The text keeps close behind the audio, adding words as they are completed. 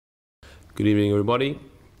Good evening, everybody.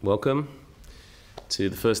 Welcome to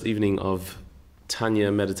the first evening of Tanya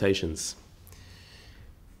meditations.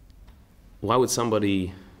 Why would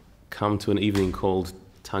somebody come to an evening called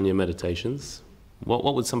Tanya meditations?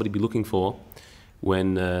 What would somebody be looking for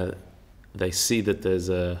when they see that there's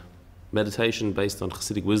a meditation based on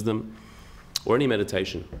Hasidic wisdom, or any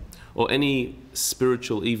meditation, or any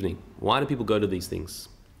spiritual evening? Why do people go to these things?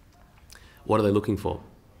 What are they looking for?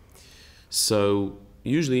 So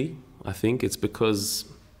usually, I think it's because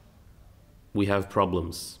we have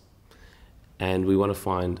problems and we want to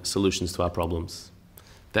find solutions to our problems.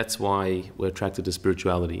 That's why we're attracted to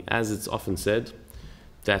spirituality. As it's often said,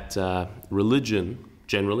 that religion,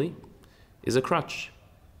 generally, is a crutch.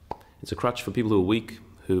 It's a crutch for people who are weak,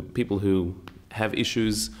 people who have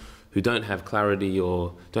issues, who don't have clarity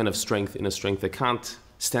or don't have inner strength. They can't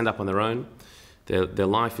stand up on their own. Their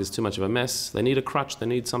life is too much of a mess. They need a crutch. They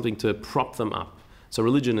need something to prop them up. So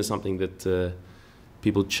religion is something that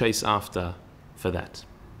people chase after for that.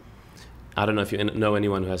 I don't know if you know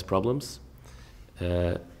anyone who has problems,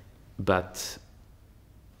 but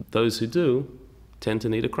those who do tend to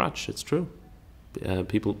need a crutch. It's true.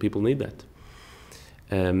 People need that.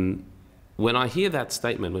 When I hear that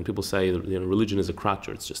statement, when people say that, religion is a crutch,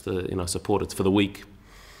 or it's just a support, it's for the weak,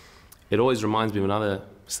 it always reminds me of another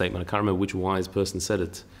statement. I can't remember which wise person said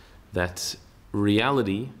it, that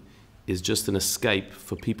reality is just an escape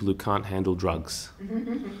for people who can't handle drugs.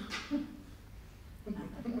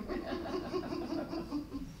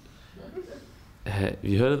 Have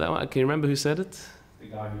you heard of that one? Can you remember who said it? The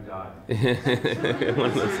guy who died. One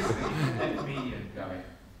of those. That comedian guy.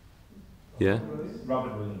 Yeah?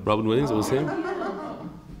 Robin Williams. Robin Williams, it was him?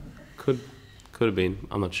 Could have been,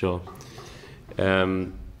 I'm not sure.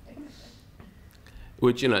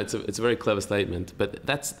 Which, it's a very clever statement, but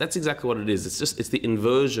that's exactly what it is. It's the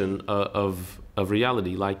inversion of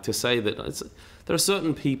reality. Like to say that there are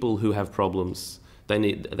certain people who have problems. They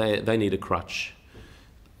need a crutch.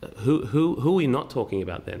 Who are we not talking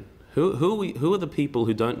about then? Who are the people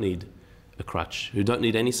who don't need a crutch, who don't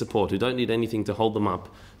need any support, who don't need anything to hold them up,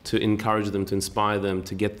 to encourage them, to inspire them,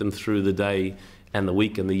 to get them through the day and the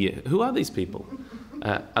week and the year? Who are these people?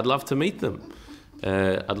 I'd love to meet them.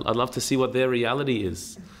 I'd love to see what their reality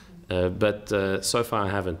is, but so far I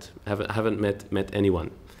haven't met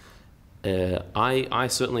anyone. I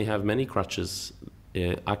certainly have many crutches.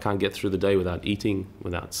 I can't get through the day without eating,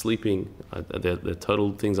 without sleeping. They're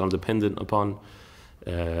total things I'm dependent upon.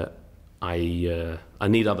 I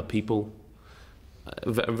need other people.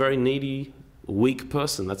 A very needy, weak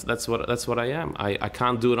person. That's what I am. I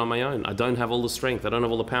can't do it on my own. I don't have all the strength. I don't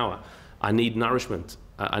have all the power. I need nourishment.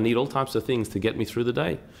 I need all types of things to get me through the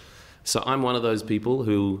day. So I'm one of those people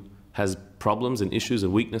who has problems and issues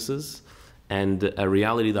and weaknesses and a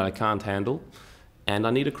reality that I can't handle, and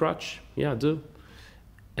I need a crutch. Yeah, I do.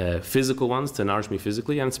 Physical ones to nourish me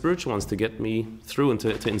physically, and spiritual ones to get me through and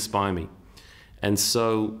to inspire me. And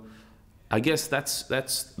so I guess that's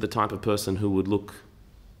the type of person who would look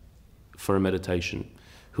for a meditation,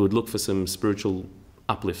 who would look for some spiritual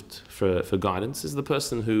uplift, for guidance, is the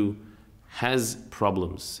person who has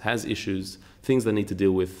problems, has issues, things they need to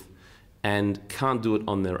deal with, and can't do it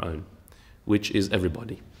on their own, which is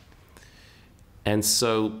everybody. And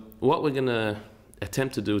so what we're going to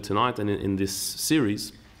attempt to do tonight and in this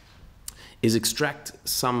series is extract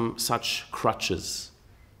some such crutches,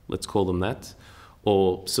 let's call them that,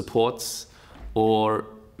 or supports, or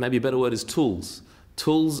maybe a better word is tools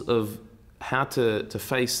of how to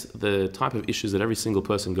face the type of issues that every single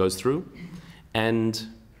person goes through, and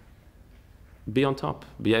be on top,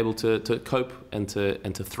 be able to cope and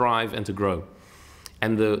to thrive and to grow.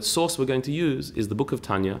 And the source we're going to use is the book of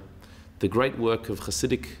Tanya, the great work of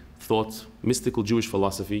Hasidic thought, mystical Jewish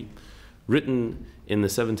philosophy, written in the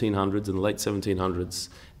 1700s, in the late 1700s,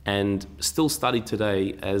 and still studied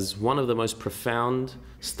today as one of the most profound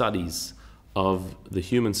studies of the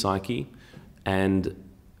human psyche and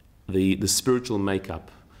the spiritual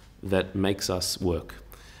makeup that makes us work.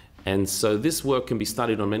 And so this work can be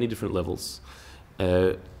studied on many different levels.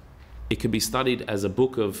 It can be studied as a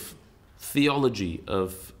book of theology,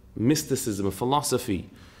 of mysticism, of philosophy.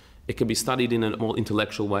 It can be studied in a more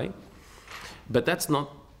intellectual way. But that's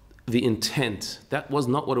not the intent. That was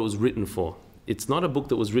not what it was written for. It's not a book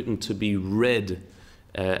that was written to be read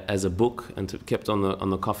as a book and kept on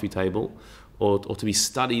the coffee table, or to be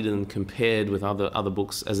studied and compared with other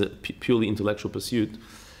books as a purely intellectual pursuit.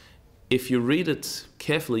 If you read it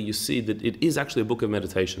carefully, you see that it is actually a book of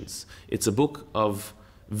meditations. It's a book of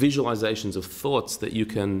visualizations of thoughts that you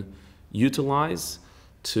can utilize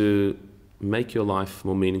to make your life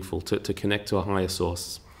more meaningful, to connect to a higher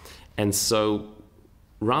source. And so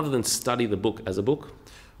rather than study the book as a book,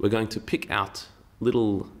 we're going to pick out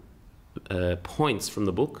little points from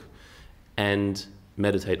the book and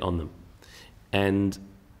meditate on them. And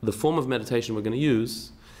the form of meditation we're going to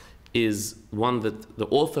use is one that the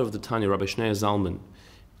author of the Tanya, Rabbi Zalman,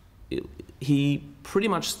 he pretty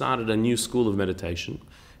much started a new school of meditation,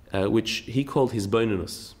 which he called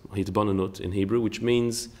Hitbonenut in Hebrew, which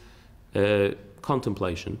means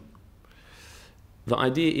contemplation. The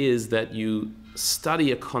idea is that you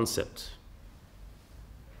study a concept,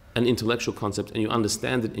 an intellectual concept, and you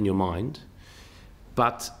understand it in your mind,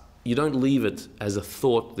 but you don't leave it as a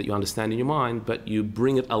thought that you understand in your mind, but you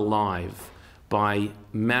bring it alive by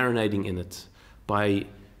marinating in it, by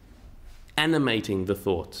animating the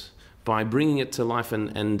thought, by bringing it to life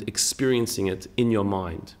and experiencing it in your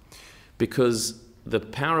mind. Because the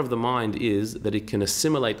power of the mind is that it can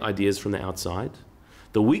assimilate ideas from the outside.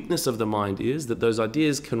 The weakness of the mind is that those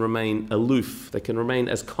ideas can remain aloof. They can remain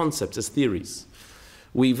as concepts, as theories.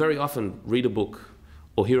 We very often read a book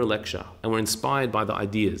or hear a lecture and we're inspired by the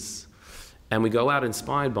ideas. And we go out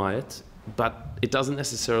inspired by it, but it doesn't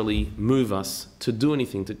necessarily move us to do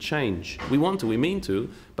anything, to change. We want to, we mean to,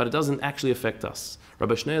 but it doesn't actually affect us.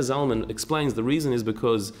 Rabbi Zalman explains the reason is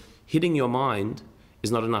because hitting your mind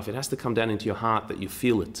is not enough. It has to come down into your heart that you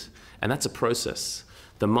feel it. And that's a process.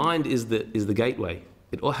 The mind is the gateway.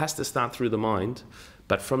 It all has to start through the mind,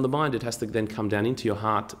 but from the mind it has to then come down into your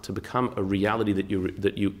heart to become a reality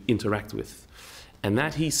that you interact with. And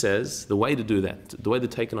that, he says, the way to do that, the way to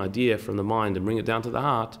take an idea from the mind and bring it down to the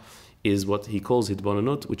heart, is what he calls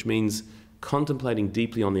hitbonenut, which means contemplating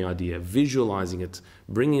deeply on the idea, visualizing it,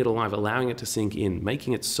 bringing it alive, allowing it to sink in,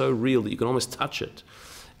 making it so real that you can almost touch it.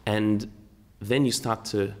 And then you start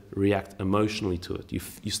to react emotionally to it.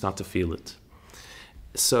 You start to feel it.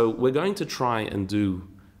 So we're going to try and do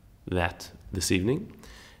that this evening.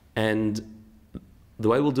 And the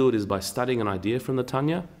way we'll do it is by studying an idea from the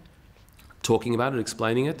Tanya, talking about it,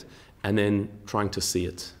 explaining it, and then trying to see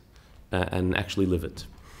it and actually live it.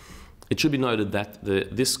 It should be noted that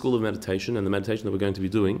this school of meditation and the meditation that we're going to be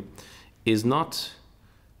doing is not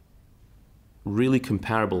really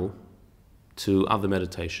comparable to other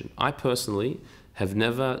meditation. I personally have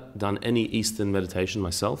never done any Eastern meditation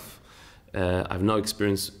myself. I have no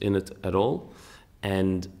experience in it at all.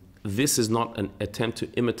 And this is not an attempt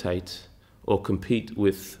to imitate or compete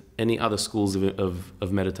with any other schools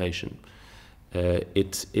of meditation.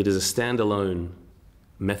 It is a standalone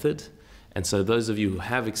method. And so those of you who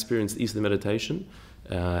have experienced Eastern meditation,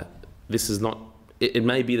 this is not, it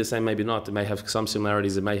may be the same, maybe not. It may have some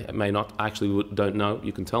similarities, it may not. I actually don't know.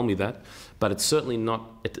 You can tell me that. But it's certainly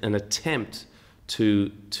not an attempt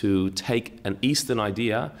to take an Eastern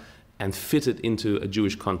idea and fit it into a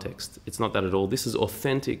Jewish context. It's not that at all. This is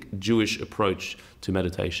authentic Jewish approach to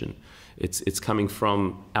meditation. It's coming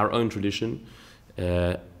from our own tradition,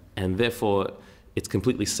 and therefore it's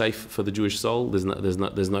completely safe for the Jewish soul.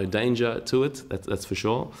 There's no danger to it. That's for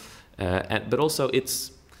sure. But also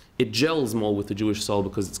it gels more with the Jewish soul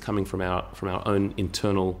because it's coming from our own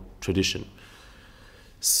internal tradition.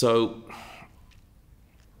 So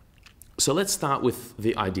let's start with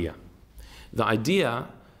the idea. The idea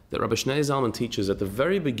that Rabbi Zalman teaches at the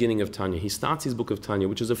very beginning of Tanya. He starts his book of Tanya,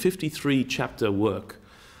 which is a 53-chapter work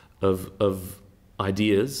of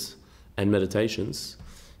ideas and meditations.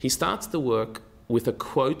 He starts the work with a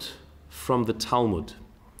quote from the Talmud.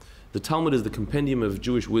 The Talmud is the compendium of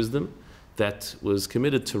Jewish wisdom that was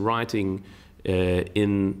committed to writing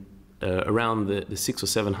in around the 600 or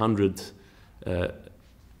 700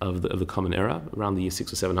 of the Common Era, around the year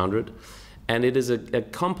 600 or 700. And it is a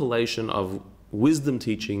compilation of wisdom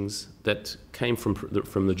teachings that came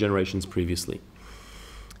from the generations previously.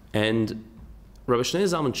 And Rabbi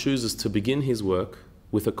Zalman chooses to begin his work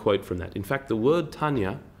with a quote from that. In fact, the word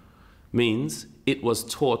Tanya means it was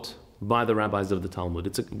taught by the rabbis of the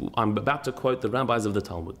Talmud. I'm about to quote the rabbis of the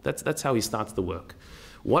Talmud. That's how he starts the work.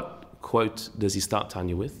 What quote does he start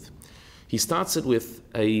Tanya with? He starts it with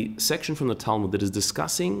a section from the Talmud that is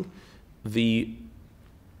discussing the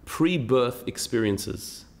pre-birth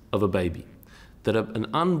experiences of a baby. That an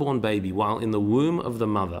unborn baby, while in the womb of the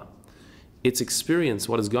mother, its experience,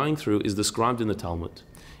 what it's going through, is described in the Talmud.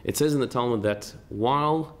 It says in the Talmud that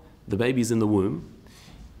while the baby is in the womb,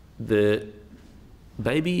 the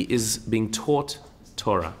baby is being taught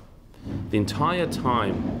Torah. The entire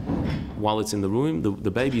time while it's in the womb,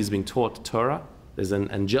 the baby is being taught Torah. There's an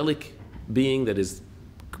angelic being that is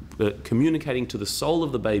communicating to the soul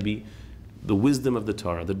of the baby the wisdom of the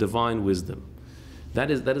Torah, the divine wisdom. That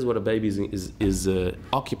is what a baby is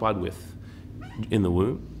occupied with in the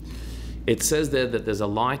womb. It says there that there's a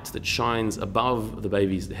light that shines above the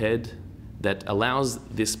baby's head, that allows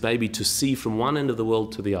this baby to see from one end of the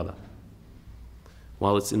world to the other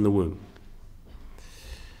while it's in the womb.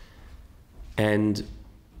 And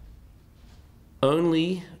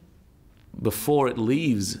only before it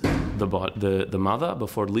leaves the mother,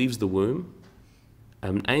 before it leaves the womb,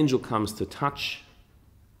 an angel comes to touch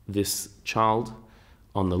this child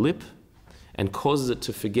on the lip and causes it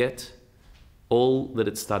to forget all that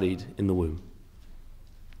it studied in the womb.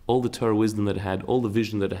 All the Torah wisdom that it had, all the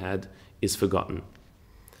vision that it had is forgotten.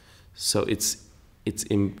 So it's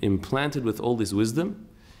implanted with all this wisdom.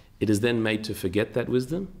 It is then made to forget that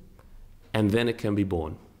wisdom, and then it can be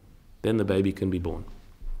born. Then the baby can be born.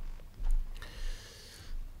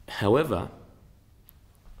 However,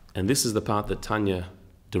 and this is the part that Tanya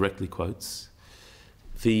directly quotes,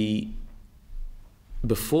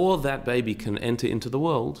 before that baby can enter into the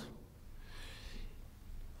world,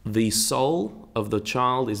 the soul of the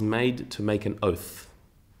child is made to make an oath,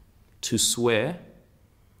 to swear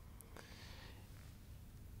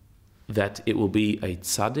that it will be a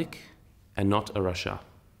tzaddik and not a rasha.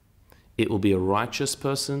 It will be a righteous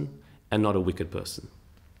person and not a wicked person.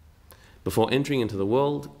 Before entering into the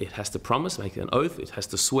world, it has to promise, make an oath, it has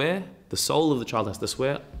to swear, the soul of the child has to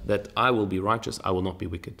swear that I will be righteous, I will not be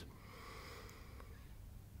wicked.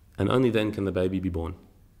 And only then can the baby be born.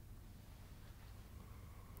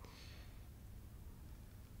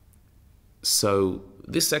 So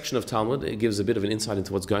this section of Talmud, it gives a bit of an insight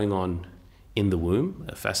into what's going on in the womb,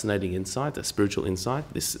 a fascinating insight, a spiritual insight,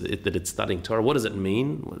 that it's studying Torah. What does it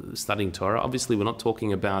mean, studying Torah? Obviously, we're not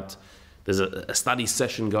talking about there's a study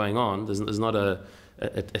session going on. There's not a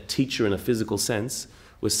teacher in a physical sense.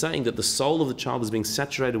 We're saying that the soul of the child is being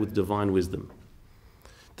saturated with divine wisdom.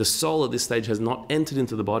 The soul at this stage has not entered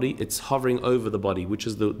into the body, it's hovering over the body, which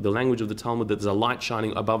is the language of the Talmud, that there's a light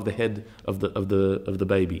shining above the head of the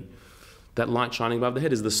baby. That light shining above the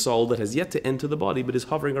head is the soul that has yet to enter the body, but is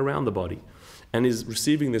hovering around the body and is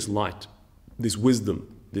receiving this light, this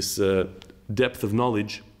wisdom, this depth of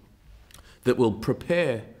knowledge that will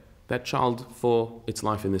prepare that child for its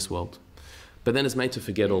life in this world. But then it's made to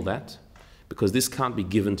forget all that, because this can't be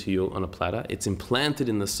given to you on a platter. It's implanted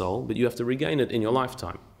in the soul, but you have to regain it in your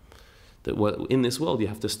lifetime. That in this world you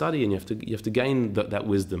have to study and you have to gain that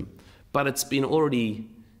wisdom. But it's been already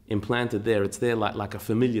implanted there. It's there like a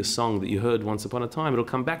familiar song that you heard once upon a time. It'll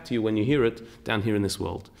come back to you when you hear it down here in this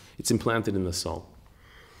world. It's implanted in the soul.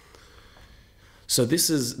 So this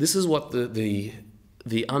is what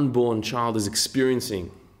the unborn child is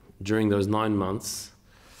experiencing during those 9 months.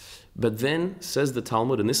 But then, says the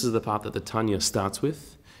Talmud, and this is the part that the Tanya starts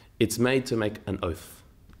with, it's made to make an oath.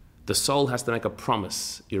 The soul has to make a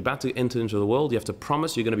promise. You're about to enter into the world, you have to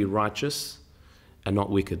promise you're going to be righteous and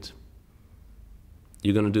not wicked.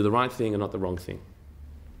 You're going to do the right thing and not the wrong thing.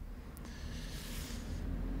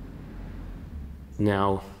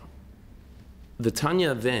 Now, the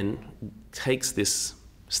Tanya then takes this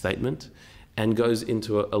statement and goes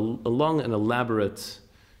into a long and elaborate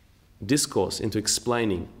discourse into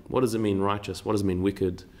explaining what does it mean righteous, what does it mean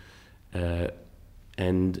wicked,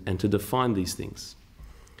 and to define these things.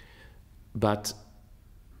 But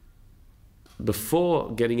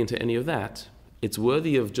before getting into any of that, it's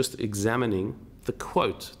worthy of just examining the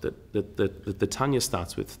quote that the Tanya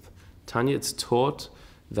starts with. Tanya, it's taught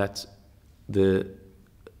that the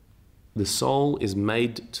soul is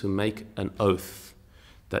made to make an oath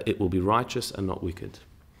that it will be righteous and not wicked.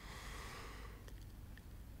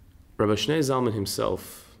 Rabbi Shnei Zalman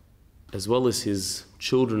himself, as well as his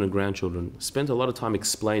children and grandchildren, spent a lot of time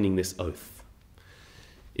explaining this oath.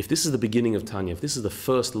 If this is the beginning of Tanya, if this is the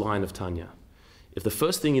first line of Tanya, if the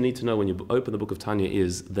first thing you need to know when you open the book of Tanya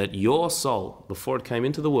is that your soul, before it came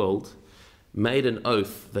into the world, made an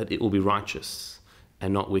oath that it will be righteous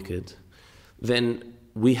and not wicked, then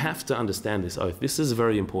we have to understand this oath. This is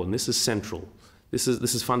very important. This is central. This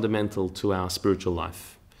is fundamental to our spiritual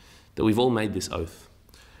life, that we've all made this oath.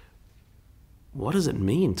 What does it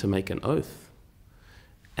mean to make an oath?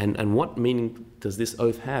 And what meaning does this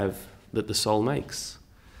oath have that the soul makes?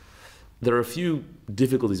 There are a few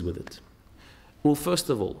difficulties with it. Well, first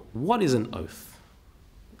of all, what is an oath?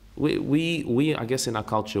 We I guess in our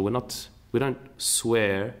culture, we don't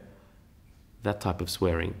swear that type of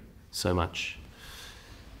swearing so much.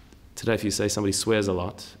 Today, if you say somebody swears a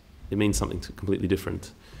lot, it means something completely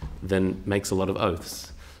different than makes a lot of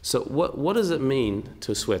oaths. So what does it mean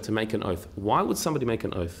to swear, to make an oath? Why would somebody make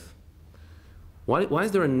an oath? Why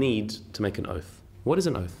is there a need to make an oath? What is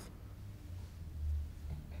an oath?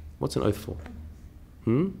 What's an oath for?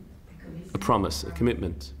 A promise, a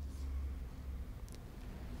commitment.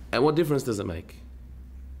 And what difference does it make?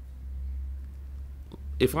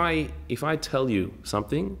 If I tell you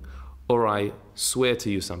something, or I swear to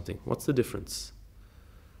you something. What's the difference?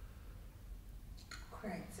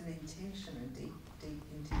 Creates an intention, a deep, deep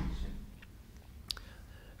intention.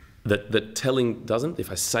 That telling doesn't?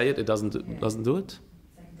 If I say it, it doesn't do it? It's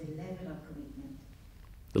like the level of commitment.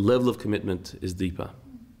 The level of commitment is deeper.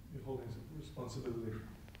 You're holding responsibility.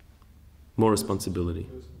 More responsibility.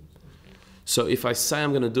 So if I say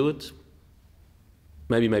I'm going to do it,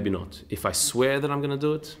 maybe, maybe not. If I swear that I'm going to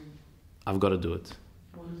do it, I've got to do it.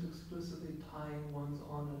 One is explicitly tying one's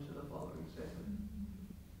honor to the following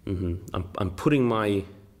statement. I'm putting my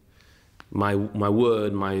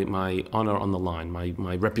word, my honor on the line,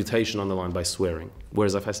 my reputation on the line by swearing.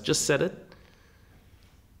 Whereas if I just said it,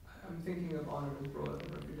 I'm thinking of honor as broader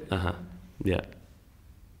than reputation. Yeah.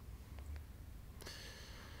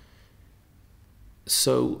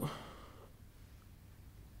 So,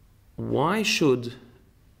 why should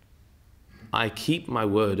I keep my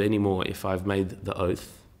word anymore if I've made the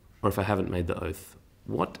oath or if I haven't made the oath?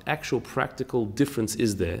 What actual practical difference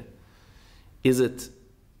is there? Is it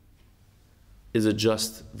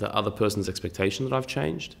just the other person's expectation that I've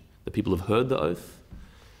changed? The people have heard the oath?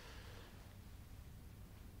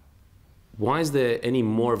 Why is there any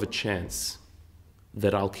more of a chance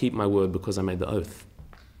that I'll keep my word because I made the oath?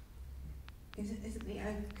 Isn't the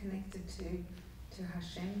oath connected to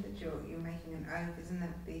Hashem, that you're making an oath? Isn't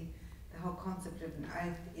that the whole concept of an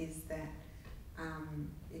oath is that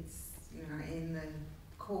it's, in the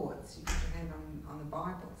courts, you put your hand on the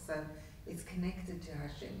Bible, so it's connected to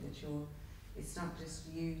Hashem, that it's not just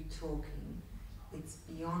you talking, it's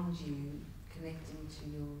beyond you, connecting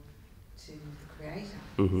to the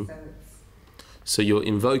Creator. So you're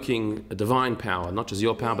invoking a divine power, not just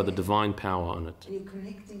your power, but the divine power on it. And you're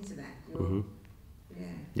connecting to that.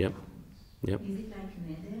 Yep. Is it like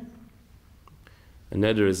neder? A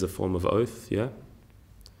neder is a form of oath, yeah?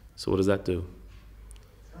 So what does that do?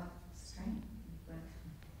 Strength.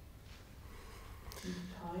 You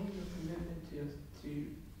tie your commitment to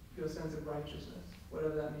your sense of righteousness,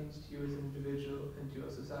 whatever that means to you as an individual and to your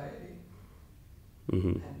society.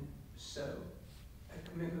 And so, a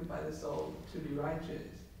commitment by the soul to be righteous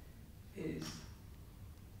is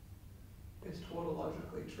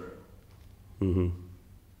tautologically true.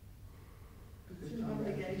 It's an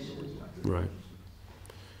obligation. Right.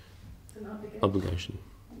 It's an obligation. Obligation.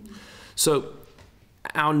 So,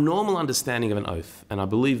 our normal understanding of an oath, and I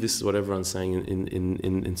believe this is what everyone's saying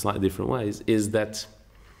in slightly different ways, is that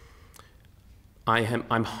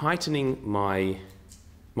I'm heightening my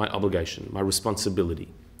obligation, my responsibility.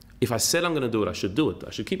 If I said I'm going to do it, I should do it.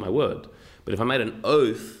 I should keep my word. But if I made an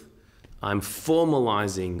oath, I'm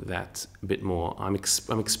formalizing that a bit more. I'm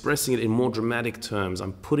expressing it in more dramatic terms.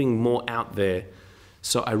 I'm putting more out there,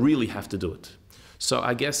 so I really have to do it. So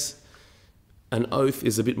I guess an oath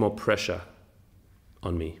is a bit more pressure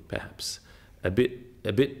on me, perhaps. A bit.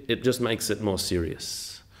 It just makes it more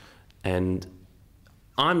serious. And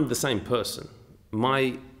I'm the same person.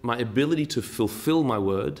 My ability to fulfill my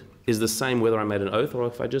word is the same whether I made an oath or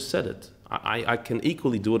if I just said it. I can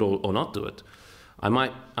equally do it or not do it. I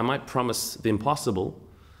might promise the impossible.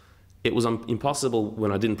 It was impossible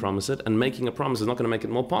when I didn't promise it, and making a promise is not going to make it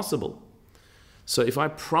more possible. So if I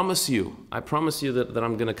promise you that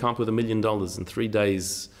I'm going to come up with $1 million in 3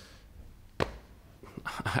 days,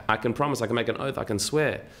 I can promise, I can make an oath, I can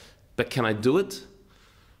swear. But can I do it?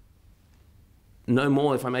 No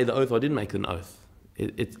more if I made the oath or I didn't make an oath.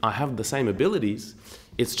 I have the same abilities.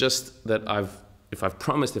 It's just that if I've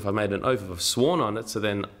promised, if I've made an oath, if I've sworn on it, so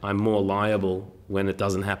then I'm more liable when it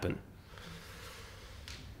doesn't happen.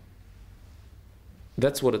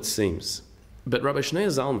 That's what it seems. But Rabbi Shneur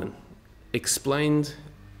Zalman explained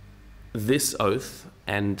this oath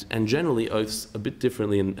and generally oaths a bit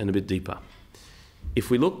differently and a bit deeper. If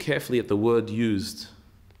we look carefully at the word used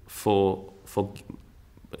for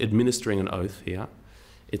administering an oath here,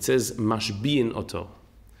 it says mashbi'in oto,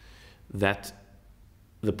 that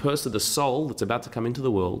the person, the soul that's about to come into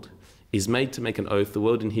the world, is made to make an oath. The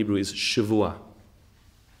word in Hebrew is shavua.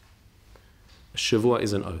 Shavua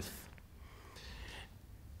is an oath.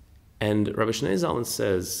 And Rabbi Shneur Zalman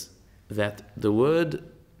says that the word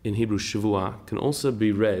in Hebrew shavua can also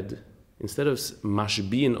be read, instead of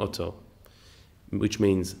mashbi'in oto, which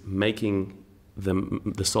means making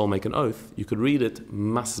the soul make an oath, you could read it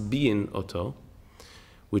masbi'in oto,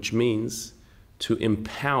 which means to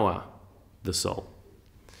empower the soul.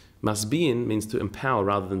 Masbi'in means to empower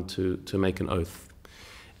rather than to make an oath.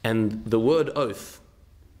 And the word oath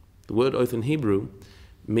in Hebrew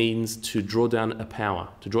means to draw down a power,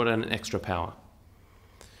 to draw down an extra power.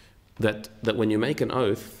 That when you make an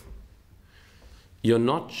oath, you're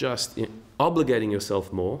not just obligating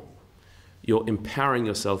yourself more, you're empowering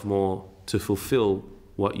yourself more to fulfill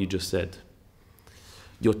what you just said.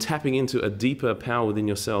 You're tapping into a deeper power within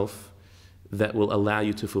yourself that will allow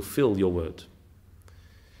you to fulfill your word.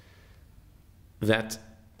 That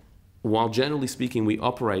while generally speaking we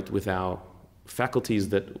operate with our faculties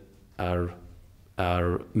that are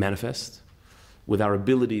manifest, with our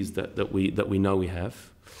abilities that we know we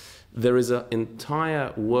have, there is an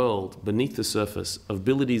entire world beneath the surface of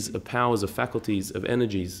abilities, of powers, of faculties, of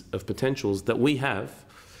energies, of potentials that we have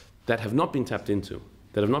that have not been tapped into,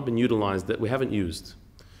 that have not been utilized, that we haven't used.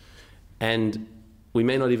 And we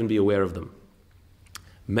may not even be aware of them.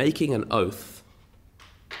 Making an oath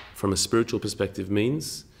from a spiritual perspective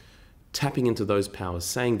means tapping into those powers,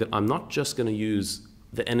 saying that I'm not just going to use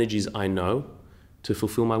the energies I know to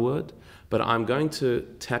fulfill my word, but I'm going to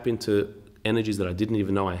tap into energies that I didn't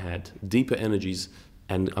even know I had, deeper energies,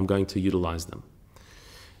 and I'm going to utilize them.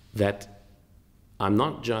 That I'm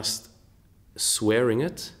not just swearing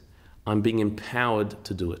it, I'm being empowered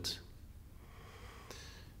to do it.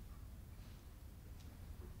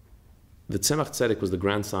 The Tzemach Tzedek was the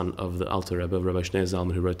grandson of the Alter Rebbe, Rabbi Shneur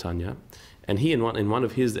Zalman, who wrote Tanya, and he, in one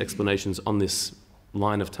of his explanations on this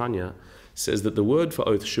line of Tanya, says that the word for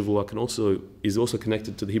oath, shavua, is also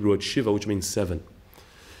connected to the Hebrew word shiva, which means 7.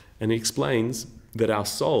 And he explains that our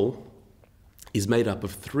soul is made up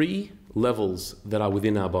of 3 levels that are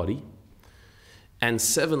within our body and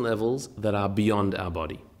 7 levels that are beyond our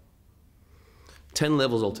body. 10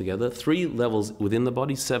 levels altogether, 3 levels within the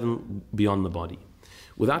body, 7 beyond the body.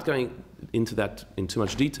 Without going into that in too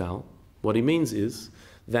much detail, what he means is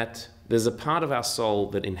that there's a part of our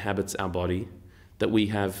soul that inhabits our body that we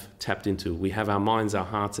have tapped into. We have our minds, our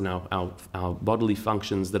hearts, and our bodily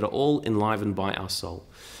functions that are all enlivened by our soul.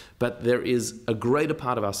 But there is a greater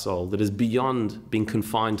part of our soul that is beyond being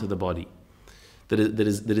confined to the body, that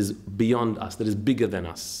is beyond us, that is bigger than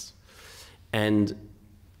us. And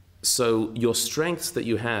so your strengths that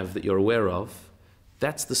you have, that you're aware of,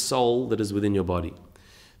 that's the soul that is within your body.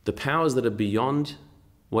 The powers that are beyond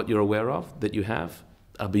what you're aware of, that you have,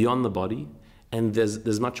 are beyond the body, and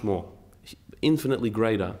there's much more, infinitely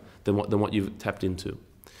greater than what you've tapped into.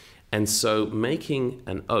 And so making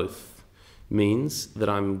an oath means that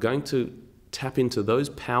I'm going to tap into those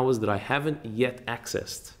powers that I haven't yet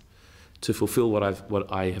accessed to fulfill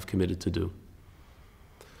what I have committed to do.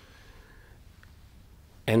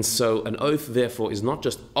 And so an oath, therefore, is not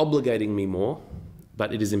just obligating me more,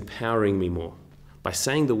 but it is empowering me more. By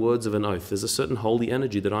saying the words of an oath, there's a certain holy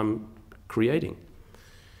energy that I'm creating.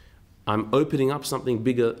 I'm opening up something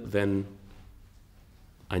bigger than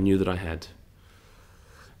I knew that I had.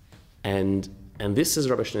 And this, as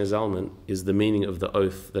Rabbi Shneur Zalman, is the meaning of the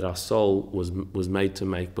oath that our soul was made to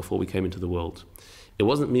make before we came into the world. It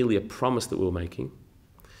wasn't merely a promise that we were making.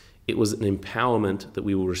 It was an empowerment that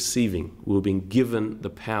we were receiving. We were being given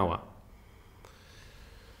the power.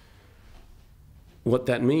 What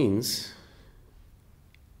that means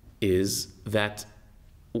is that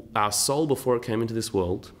our soul, before it came into this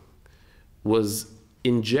world, was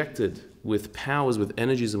injected with powers, with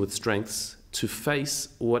energies, and with strengths to face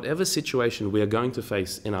whatever situation we are going to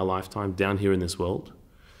face in our lifetime down here in this world,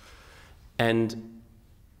 and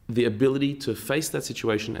the ability to face that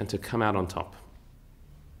situation and to come out on top.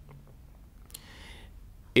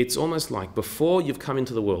 It's almost like before you've come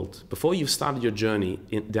into the world, before you've started your journey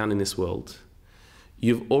down in this world,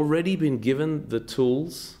 you've already been given the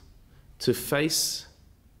tools to face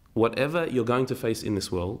whatever you're going to face in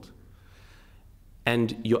this world,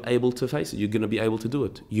 and you're able to face it. You're going to be able to do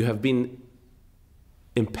it. You have been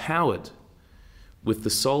empowered with the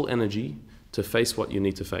soul energy to face what you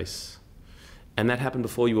need to face. And that happened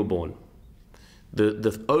before you were born.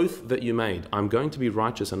 The oath that you made, I'm going to be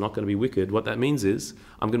righteous, I'm not going to be wicked, what that means is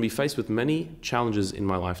I'm going to be faced with many challenges in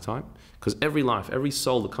my lifetime, because every life, every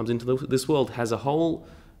soul that comes into this world has a whole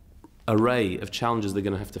array of challenges they're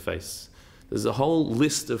going to have to face. There's a whole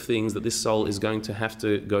list of things that this soul is going to have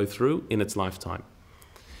to go through in its lifetime.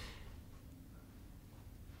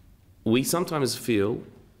 We sometimes feel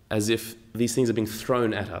as if these things are being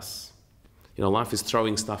thrown at us. You know, life is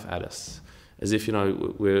throwing stuff at us. As if, you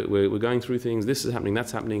know, we're going through things, this is happening,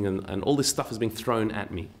 that's happening, and all this stuff is being thrown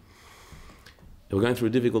at me. And we're going through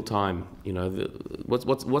a difficult time. You know, what's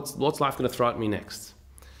life going to throw at me next?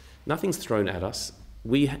 Nothing's thrown at us.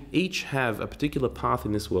 We each have a particular path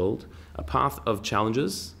in this world, a path of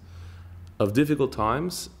challenges, of difficult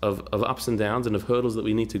times, of ups and downs, and of hurdles that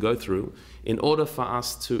we need to go through in order for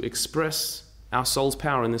us to express our soul's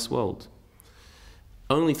power in this world.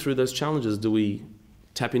 Only through those challenges do we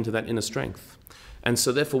tap into that inner strength. And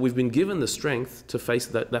so therefore we've been given the strength to face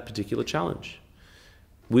that particular challenge.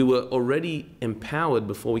 We were already empowered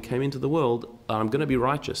before we came into the world. I'm going to be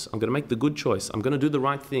righteous. I'm going to make the good choice. I'm going to do the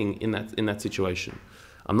right thing in that situation.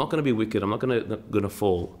 I'm not going to be wicked. I'm not going to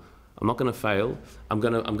fall. I'm not going to fail. I'm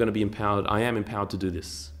going to be empowered. I am empowered to do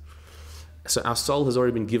this. So our soul has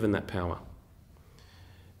already been given that power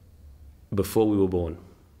before we were born.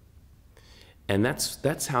 And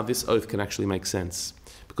that's how this oath can actually make sense.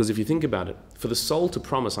 Because if you think about it, for the soul to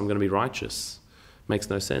promise I'm going to be righteous makes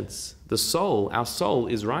no sense. Our soul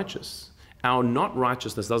is righteous. Our not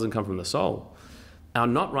righteousness doesn't come from the soul. Our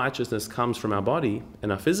not righteousness comes from our body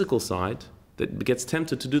and our physical side that gets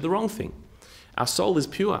tempted to do the wrong thing. Our soul is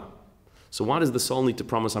pure. So why does the soul need to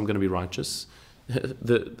promise I'm going to be righteous?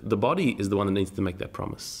 The body is the one that needs to make that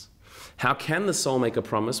promise. How can the soul make a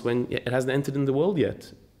promise when it hasn't entered in the world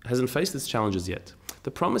yet? It hasn't faced its challenges yet?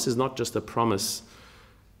 The promise is not just a promise,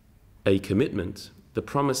 a commitment. The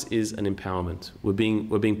promise is an empowerment. We're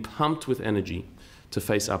being pumped with energy to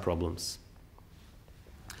face our problems.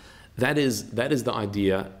 That is the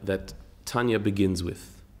idea that Tanya begins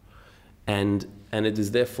with. And it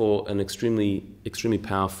is therefore an extremely, extremely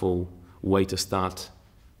powerful way to start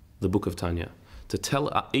the book of Tanya. To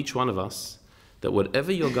tell each one of us that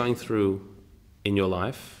whatever you're going through in your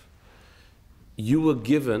life, you were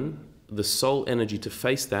given the soul energy to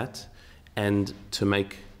face that and to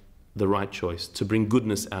make the right choice, to bring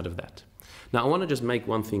goodness out of that. Now, I want to just make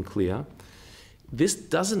one thing clear. This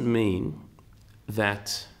doesn't mean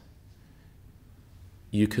that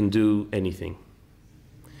you can do anything.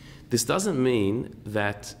 This doesn't mean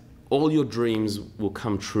that all your dreams will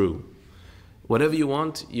come true. Whatever you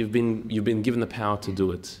want, you've been given the power to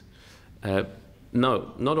do it.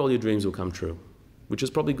 No, not all your dreams will come true, which is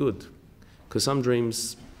probably good, because some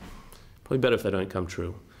dreams, probably better if they don't come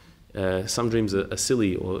true. Some dreams are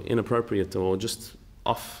silly or inappropriate or just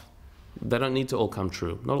off. They don't need to all come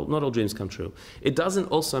true. Not all dreams come true. It doesn't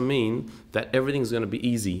also mean that everything's going to be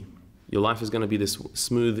easy. Your life is going to be this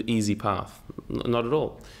smooth, easy path. Not at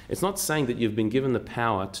all. It's not saying that you've been given the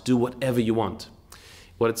power to do whatever you want.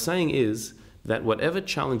 What it's saying is that whatever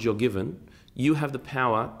challenge you're given, you have the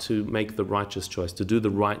power to make the righteous choice, to do the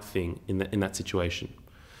right thing in that situation.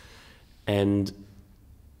 And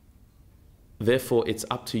therefore, it's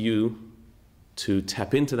up to you to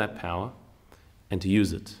tap into that power and to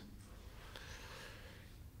use it.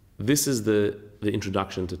 This is the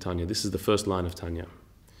introduction to Tanya. This is the first line of Tanya.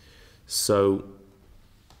 So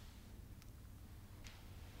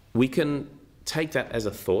we can take that as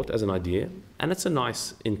a thought, as an idea, and it's a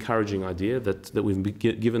nice, encouraging idea that we've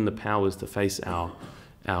been given the powers to face our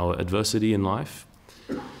adversity in life.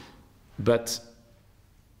 But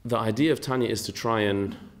the idea of Tanya is to try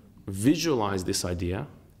and visualize this idea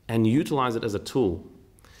and utilize it as a tool.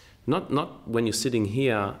 Not when you're sitting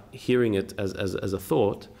here hearing it as a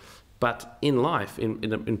thought, but in life,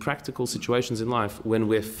 in practical situations in life, when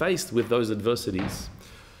we're faced with those adversities,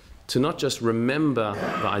 to not just remember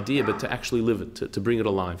the idea, but to actually live it, to bring it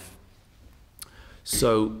alive.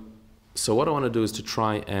 So what I want to do is to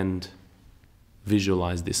try and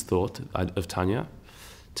visualize this thought of Tanya,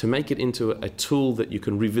 to make it into a tool that you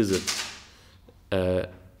can revisit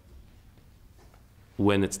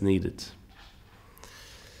when it's needed.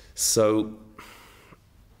 So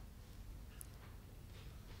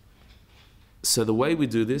the way we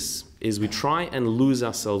do this is we try and lose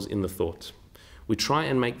ourselves in the thought. We try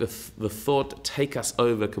and make the thought take us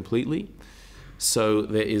over completely, so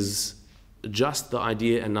there is just the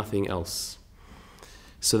idea and nothing else.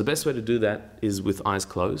 So the best way to do that is with eyes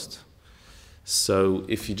closed. So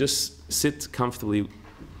if you just sit comfortably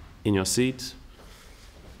in your seat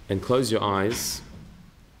and close your eyes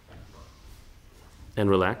and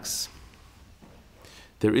relax.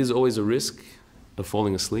 There is always a risk of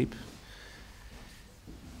falling asleep.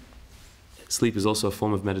 Sleep is also a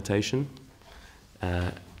form of meditation,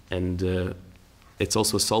 and it's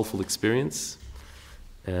also a soulful experience.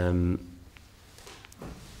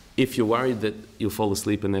 If you're worried that you'll fall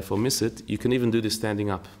asleep and therefore miss it, you can even do this standing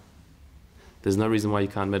up. There's no reason why you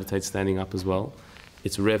can't meditate standing up as well.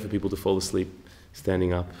 It's rare for people to fall asleep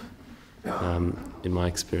standing up, in my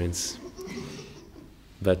experience.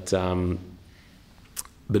 But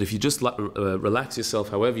if you just relax yourself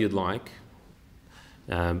however you'd like,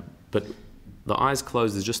 but the eyes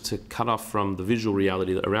closed is just to cut off from the visual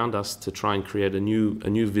reality around us, to try and create a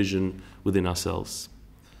new vision within ourselves.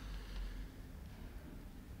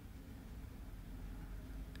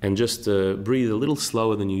 And just breathe a little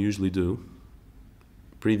slower than you usually do.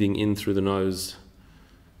 Breathing in through the nose,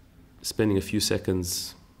 spending a few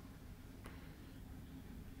seconds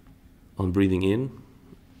on breathing in,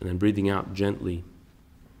 and then breathing out gently.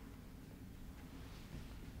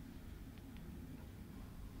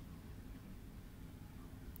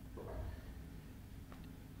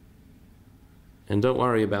 And don't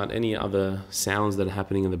worry about any other sounds that are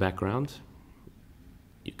happening in the background.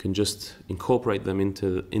 You can just incorporate them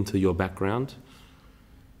into your background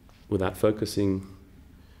without focusing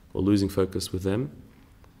or losing focus with them.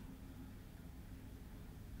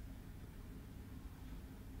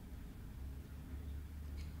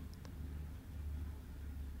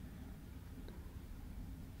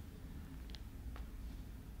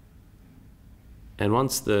 And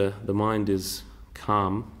once the mind is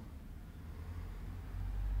calm,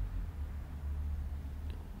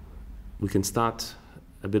 we can start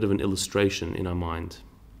a bit of an illustration in our mind.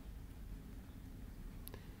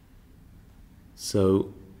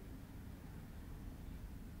 So,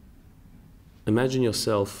 imagine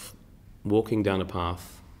yourself walking down a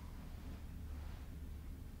path,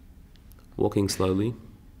 walking slowly,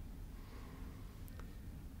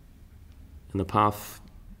 and the path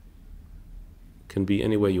can be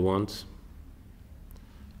anywhere you want,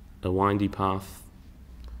 a windy path,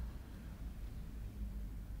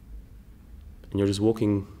 and you're just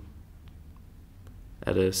walking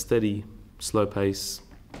at a steady, slow pace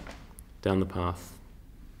down the path.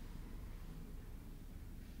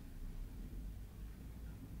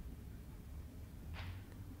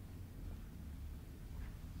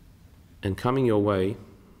 And coming your way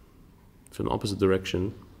from the opposite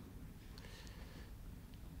direction,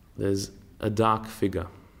 there's a dark figure.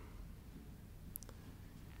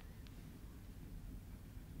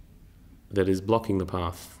 That is blocking the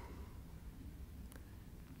path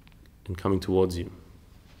and coming towards you.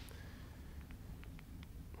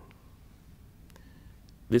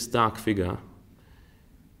 This dark figure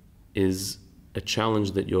is a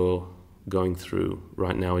challenge that you're going through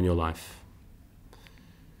right now in your life.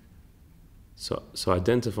 So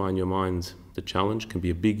identify in your mind the challenge. Can be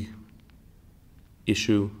a big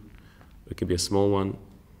issue, it can be a small one,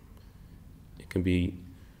 it can be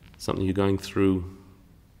something you're going through,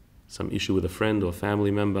 some issue with a friend or a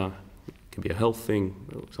family member, it can be a health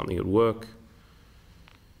thing, something at work,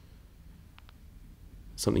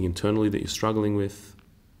 something internally that you're struggling with.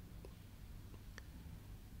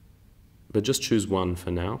 But just choose one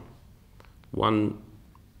for now. One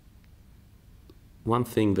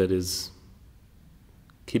thing that is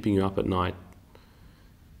keeping you up at night,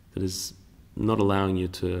 that is not allowing you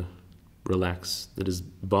to relax, that is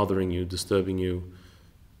bothering you, disturbing you,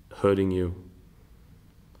 hurting you.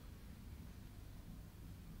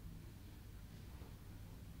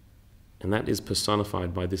 And that is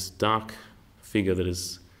personified by this dark figure that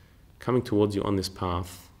is coming towards you on this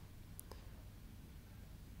path,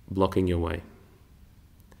 blocking your way.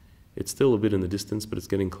 It's still a bit in the distance, but it's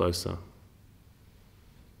getting closer.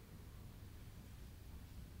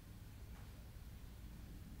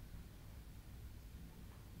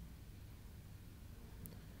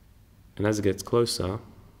 And as it gets closer,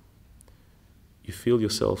 you feel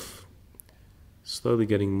yourself slowly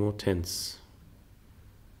getting more tense,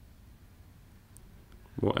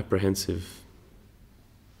 more apprehensive,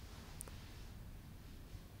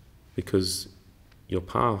 because your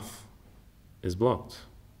path is blocked.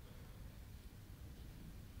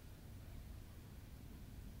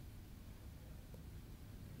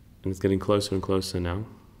 And it's getting closer and closer now.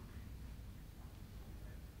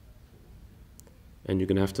 And you're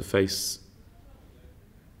going to have to face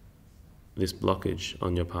this blockage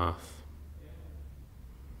on your path.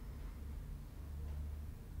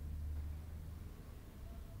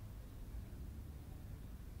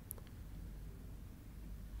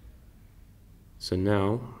 So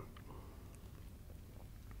now,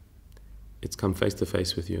 it's come face to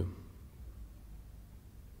face with you.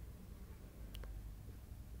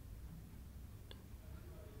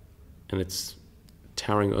 And it's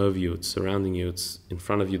towering over you, it's surrounding you, it's in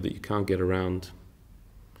front of you that you can't get around.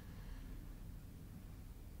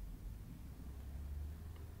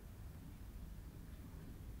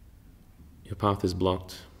 Your path is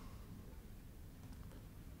blocked.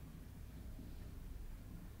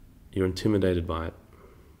 You're intimidated by it.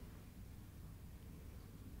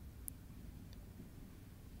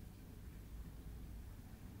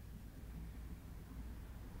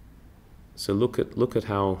 So look at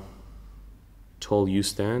how tall you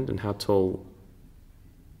stand and how tall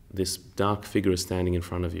this dark figure is standing in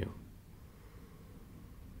front of you.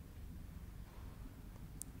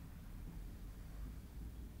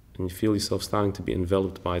 And you feel yourself starting to be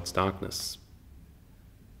enveloped by its darkness.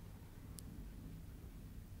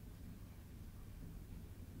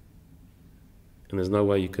 And there's no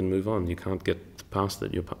way you can move on. You can't get past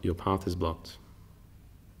it. Your path is blocked.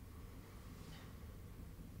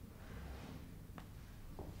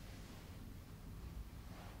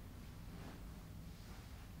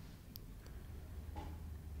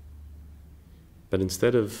 But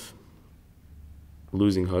instead of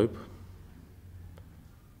losing hope,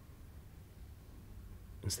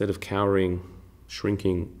 instead of cowering,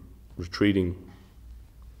 shrinking, retreating,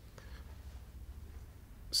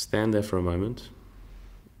 stand there for a moment,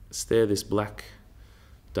 stare this black,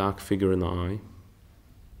 dark figure in the eye,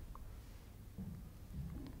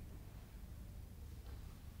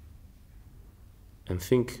 and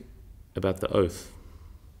think about the oath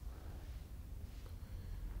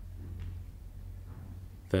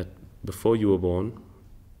that before you were born,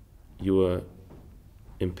 you were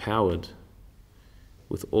empowered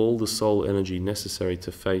with all the soul energy necessary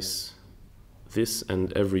to face this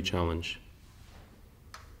and every challenge.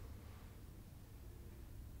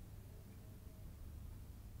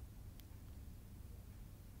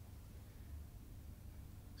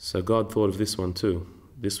 So God thought of this one too.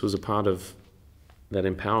 This was a part of that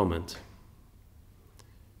empowerment.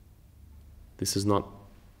 This is not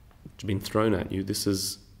been thrown at you. This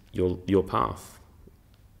is your path.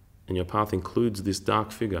 And your path includes this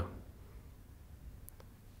dark figure.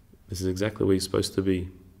 This is exactly where you're supposed to be.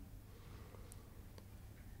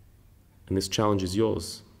 And this challenge is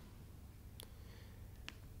yours.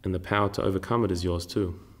 And the power to overcome it is yours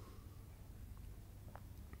too.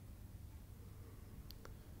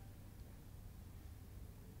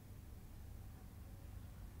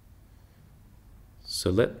 So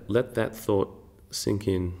let that thought sink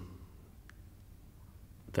in,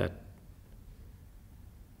 that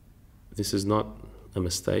this is not a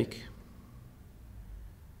mistake.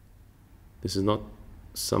 This is not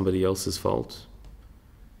somebody else's fault.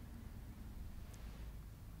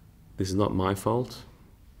 This is not my fault.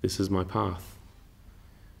 This is my path.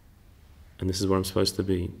 And this is where I'm supposed to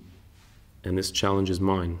be. And this challenge is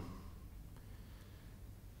mine.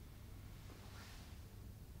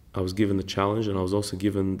 I was given the challenge, and I was also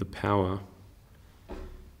given the power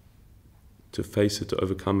to face it, to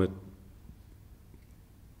overcome it,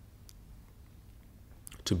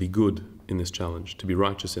 to be good in this challenge, to be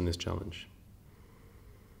righteous in this challenge.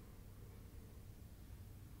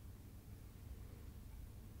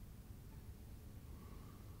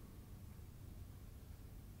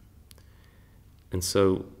 And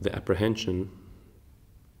so the apprehension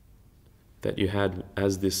that you had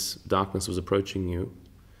as this darkness was approaching you,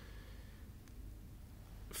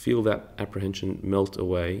 feel that apprehension melt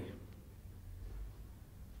away,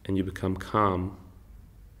 and you become calm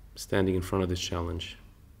standing in front of this challenge.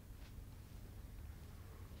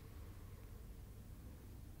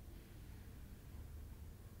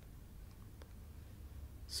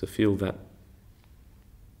 So feel that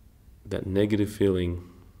negative feeling,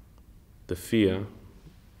 the fear,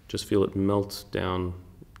 just feel it melt down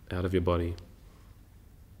out of your body.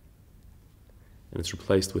 And it's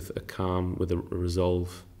replaced with a calm, with a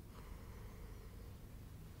resolve,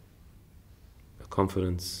 a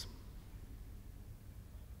confidence.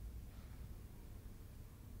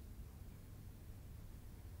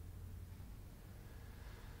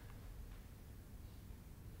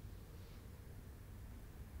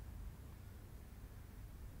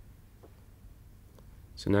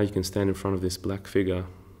 So now you can stand in front of this black figure,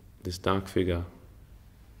 this dark figure,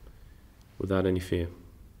 without any fear.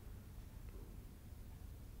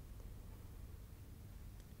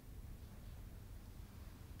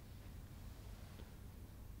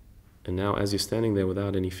 And now, as you're standing there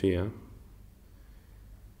without any fear,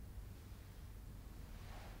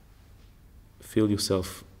 feel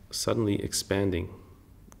yourself suddenly expanding,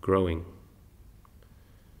 growing.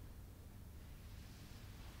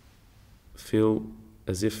 Feel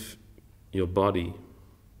as if your body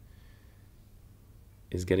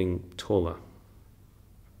is getting taller,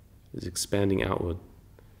 is expanding outward,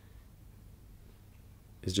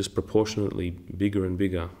 is just proportionately bigger and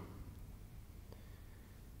bigger.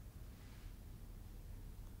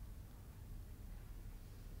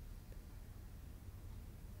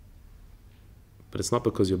 But it's not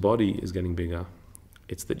because your body is getting bigger,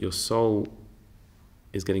 it's that your soul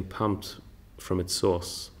is getting pumped from its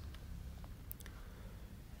source.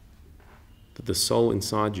 That the soul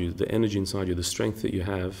inside you, the energy inside you, the strength that you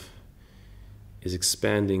have is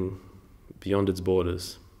expanding beyond its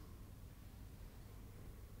borders.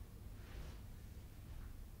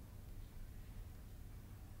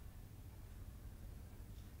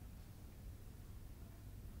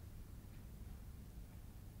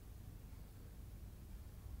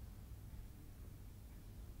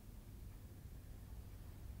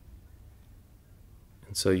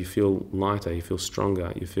 And so you feel lighter, you feel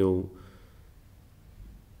stronger, you feel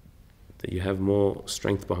that you have more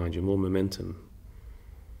strength behind you, more momentum.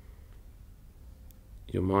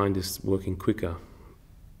 Your mind is working quicker.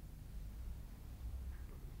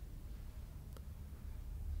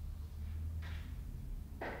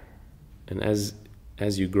 And as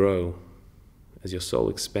you grow, as your soul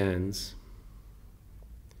expands,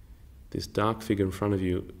 this dark figure in front of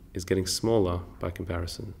you is getting smaller by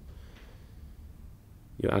comparison.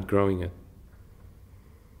 You're outgrowing it.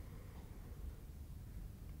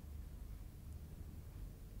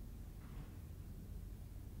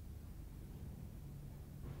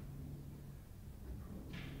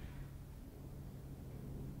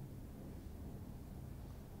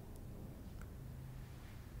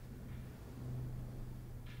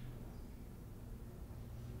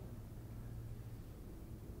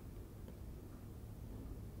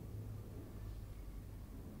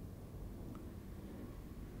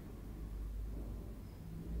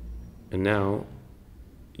 And now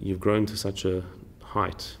you've grown to such a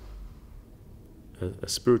height, a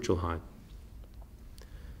spiritual height.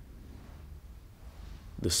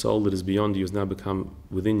 The soul that is beyond you has now become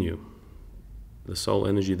within you. The soul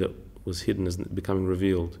energy that was hidden is becoming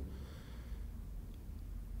revealed.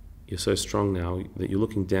 You're so strong now that you're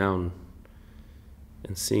looking down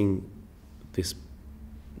and seeing this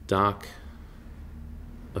dark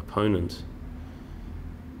opponent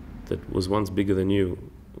that was once bigger than you,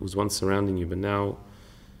 was once surrounding you, but now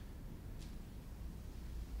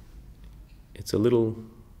it's a little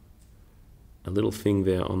thing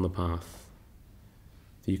there on the path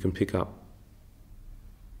that you can pick up.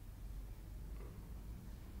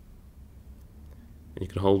 And you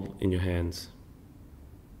can hold in your hands.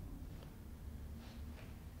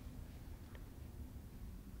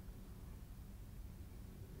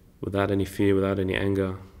 Without any fear, without any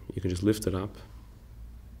anger, you can just lift it up.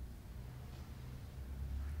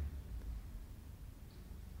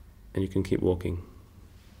 And you can keep walking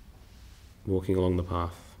along the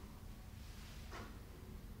path.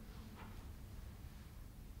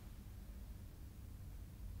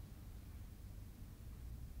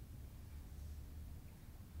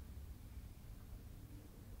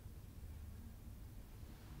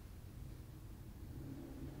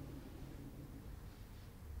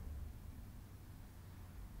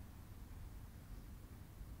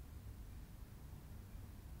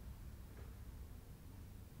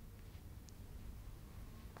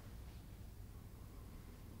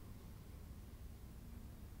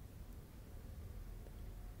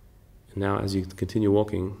 And now as you continue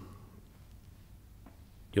walking,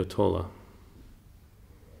 you're taller.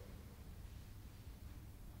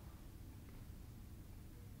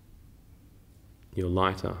 You're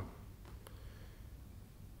lighter.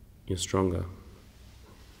 You're stronger.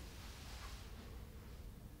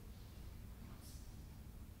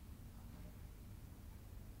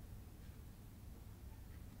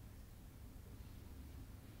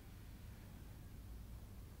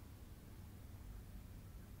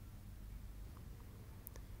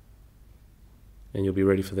 And you'll be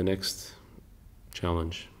ready for the next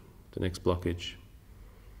challenge, the next blockage.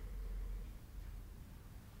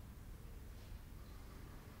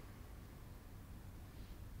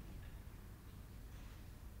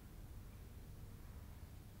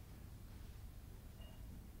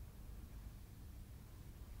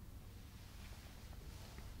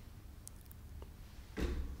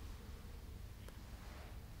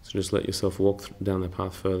 So just let yourself walk down the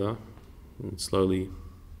path further, and slowly,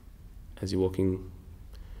 as you're walking,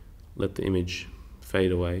 let the image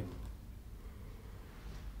fade away.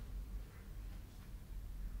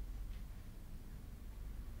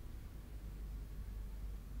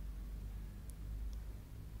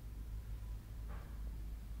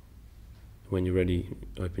 When you're ready,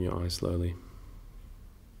 open your eyes slowly.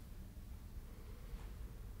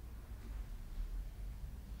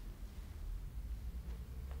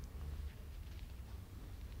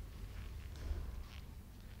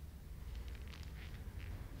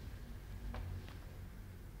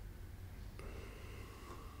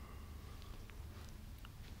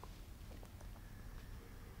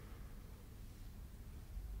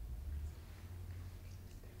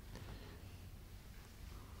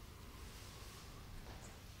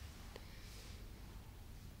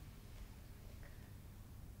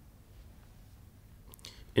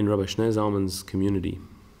 In Rabbi Shneur Zalman's community,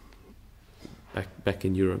 back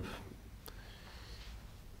in Europe,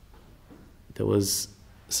 there was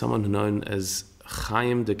someone known as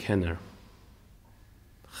Chaim de Kenner.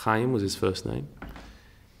 Chaim was his first name,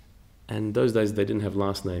 and those days they didn't have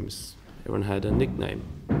last names. Everyone had a nickname,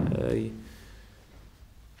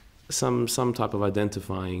 some type of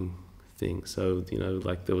identifying thing. So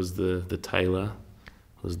like there was the tailor,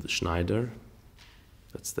 was the Schneider.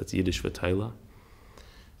 That's Yiddish for tailor.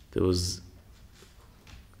 There was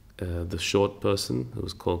the short person who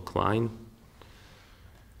was called Klein.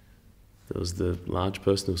 There was the large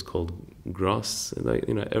person who was called Gross.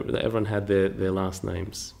 And everyone had their last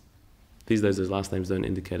names. These days, those last names don't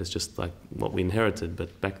indicate it's just like what we inherited,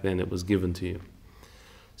 but back then it was given to you.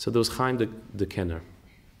 So there was Chaim de Kenner.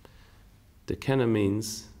 De Kenner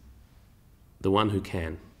means the one who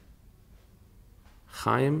can.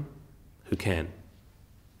 Chaim, who can.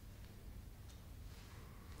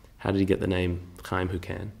 How did he get the name Chaim, who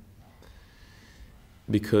can?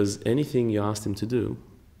 Because anything you asked him to do,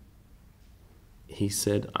 he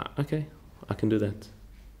said, okay, I can do that.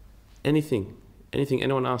 Anything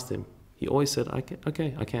anyone asked him, he always said,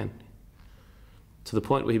 okay, I can. To the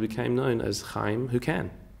point where he became known as Chaim, who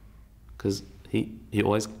can. Because he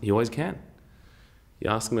always can. You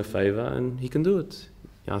ask him a favor and he can do it.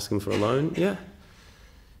 You ask him for a loan, yeah.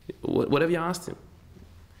 Whatever you asked him.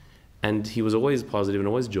 And he was always positive and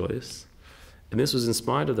always joyous. And this was in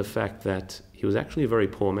spite of the fact that he was actually a very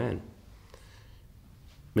poor man.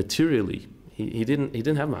 Materially, he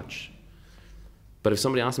didn't have much. But if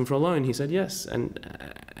somebody asked him for a loan, he said yes.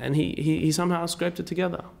 And he somehow scraped it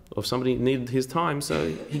together. Or if somebody needed his time, so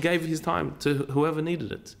he gave his time to whoever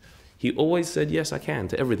needed it. He always said, yes, I can,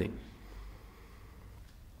 to everything.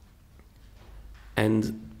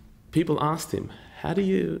 And people asked him, how do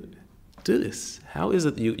you do this? How is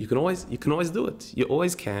it you can always do it? You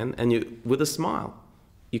always can, and you with a smile.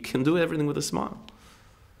 You can do everything with a smile.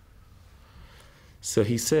 So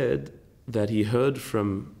he said that he heard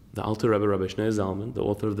from the Alter Rebbe, Rabbi Shneur Zalman, the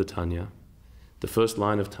author of the Tanya, the first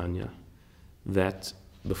line of Tanya, that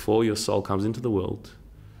before your soul comes into the world,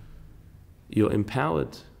 you're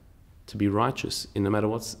empowered to be righteous in no matter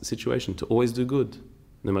what situation, to always do good,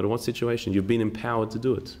 no matter what situation. You've been empowered to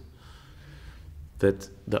do it. That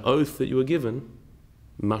the oath that you were given,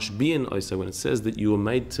 mashbi'in oisa, when it says that you were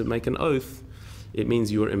made to make an oath, it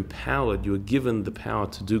means you are empowered, you are given the power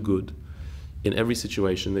to do good in every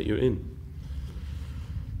situation that you're in.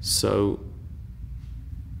 So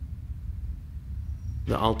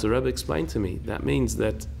the Alter Rebbe explained to me, that means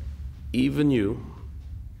that even you,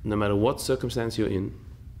 no matter what circumstance you're in,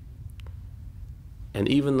 and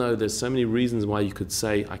even though there's so many reasons why you could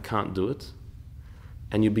say, I can't do it,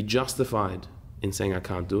 and you'd be justified in saying, I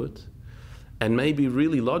can't do it, and maybe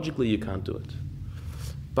really logically you can't do it,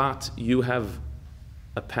 but you have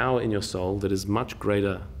a power in your soul that is much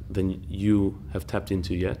greater than you have tapped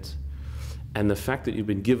into yet, and the fact that you've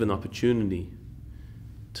been given opportunity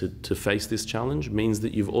to face this challenge means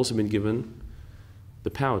that you've also been given the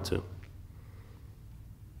power to.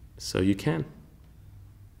 So you can.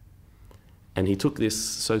 And he took this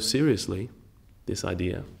so seriously, this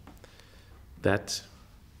idea, that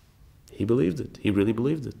he believed it. He really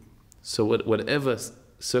believed it. So whatever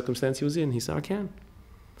circumstance he was in, he said, I can.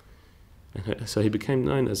 And so he became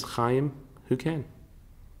known as Chaim, who can,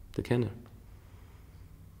 the Kenner.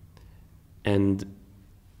 And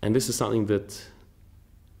this is something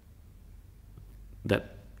that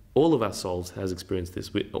all of our souls has experienced this.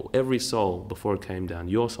 Every soul, before it came down,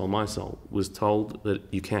 your soul, my soul, was told that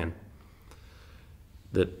you can.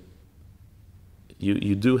 That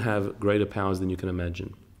you do have greater powers than you can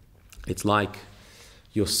imagine. It's like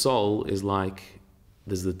your soul is like,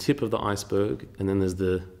 there's the tip of the iceberg, and then there's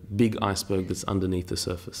the big iceberg that's underneath the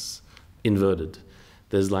surface, inverted.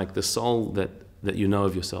 There's like the soul that you know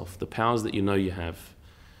of yourself, the powers that you know you have.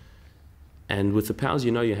 And with the powers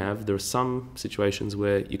you know you have, there are some situations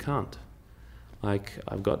where you can't. Like,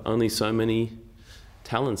 I've got only so many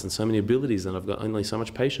talents and so many abilities, and I've got only so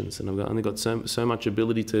much patience, and I've only got so much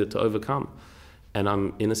ability to overcome. And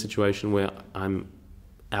I'm in a situation where I'm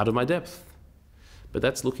out of my depth. But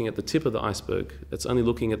that's looking at the tip of the iceberg. That's only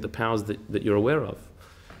looking at the powers that you're aware of.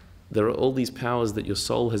 There are all these powers that your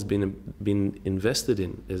soul has been invested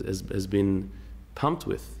in, has been pumped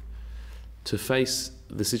with, to face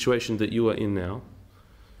the situation that you are in now,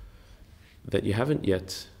 that you haven't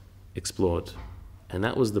yet explored. And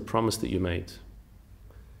that was the promise that you made.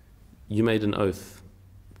 You made an oath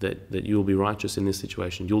that you will be righteous in this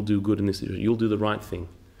situation, you'll do good in this situation, you'll do the right thing,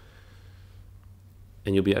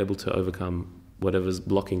 and you'll be able to overcome whatever's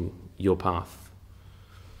blocking your path.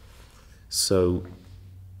 So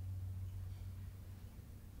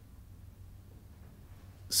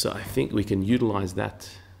I think we can utilize that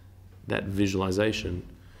visualization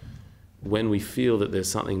when we feel that there's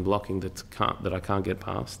something blocking that I can't get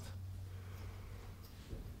past.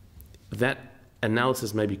 That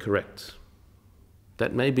analysis may be correct.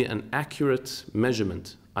 That may be an accurate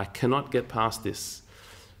measurement. I cannot get past this,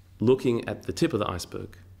 looking at the tip of the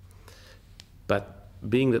iceberg. But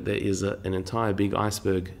being that there is an entire big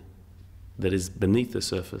iceberg that is beneath the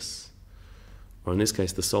surface, or in this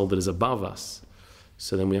case, the soul that is above us,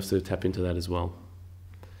 so then we have to tap into that as well.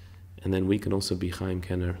 And then we can also be Chaim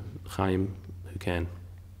Kenner, Chaim who can.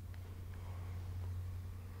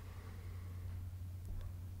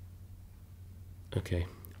 Okay,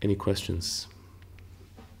 any questions?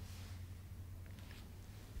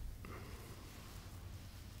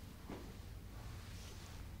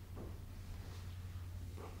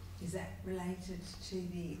 Is that related to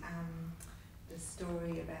the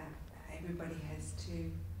story about everybody has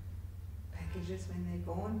two packages when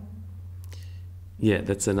they're born? Yeah,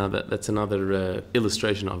 that's another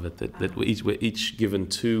illustration of it. That we're each given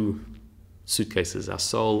two suitcases. Our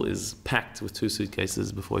soul is packed with two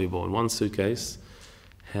suitcases before you're born. One suitcase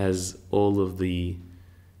has all of the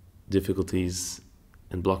difficulties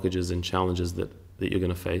and blockages and challenges that you're going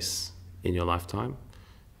to face in your lifetime.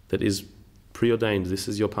 That is preordained. This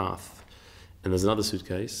is your path. And there's another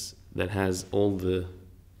suitcase that has all the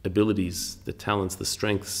abilities, the talents, the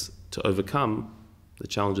strengths to overcome the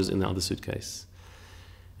challenges in the other suitcase.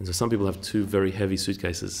 And so some people have two very heavy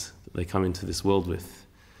suitcases that they come into this world with.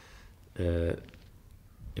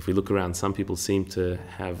 If we look around, some people seem to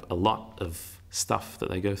have a lot of stuff that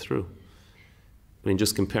they go through. I mean,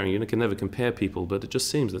 just comparing, you can never compare people, but it just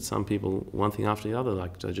seems that some people, one thing after the other,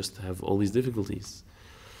 like they just have all these difficulties.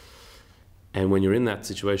 And when you're in that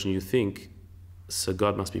situation, you think, so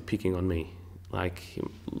God must be picking on me, like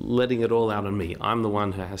letting it all out on me. I'm the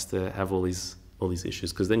one who has to have all these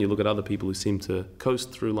issues. Because then you look at other people who seem to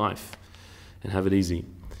coast through life and have it easy.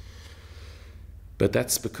 But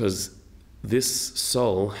that's because this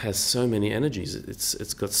soul has so many energies.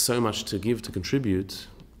 It's got so much to give, to contribute.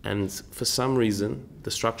 And for some reason,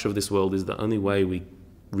 the structure of this world is the only way we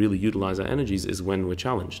really utilize our energies is when we're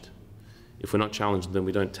challenged. If we're not challenged, then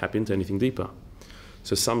we don't tap into anything deeper.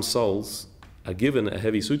 So some souls are given a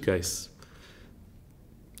heavy suitcase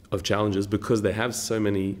of challenges because they have so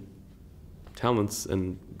many talents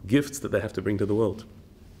and gifts that they have to bring to the world.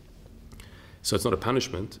 So it's not a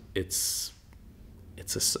punishment, it's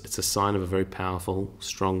a sign of a very powerful,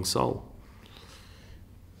 strong soul.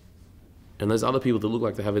 And those other people that look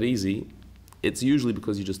like they have it easy, it's usually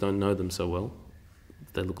because you just don't know them so well.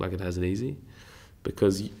 They look like it has it easy,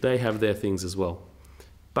 because they have their things as well.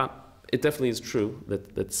 But it definitely is true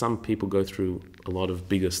that some people go through a lot of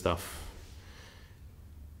bigger stuff.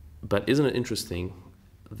 But isn't it interesting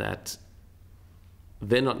that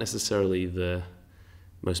they're not necessarily the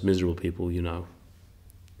most miserable people you know?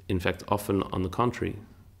 In fact, often on the contrary,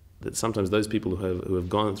 that sometimes those people who have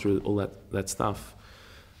gone through all that stuff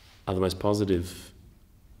are the most positive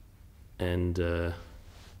and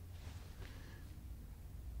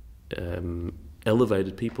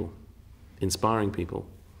elevated people, inspiring people.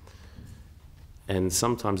 And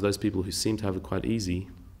sometimes those people who seem to have it quite easy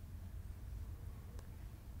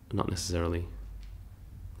are not necessarily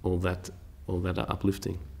all that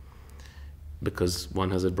uplifting, because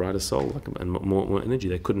one has a brighter soul and more energy.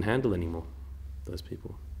 They couldn't handle anymore, those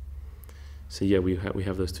people. So yeah, we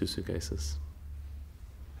have those two suitcases.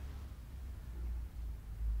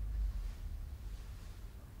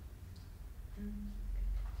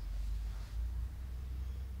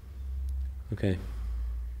 Okay.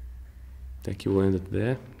 Thank you. We'll end it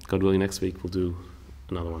there. God willing, next week we'll do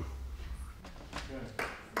another one.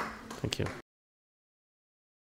 Thank you.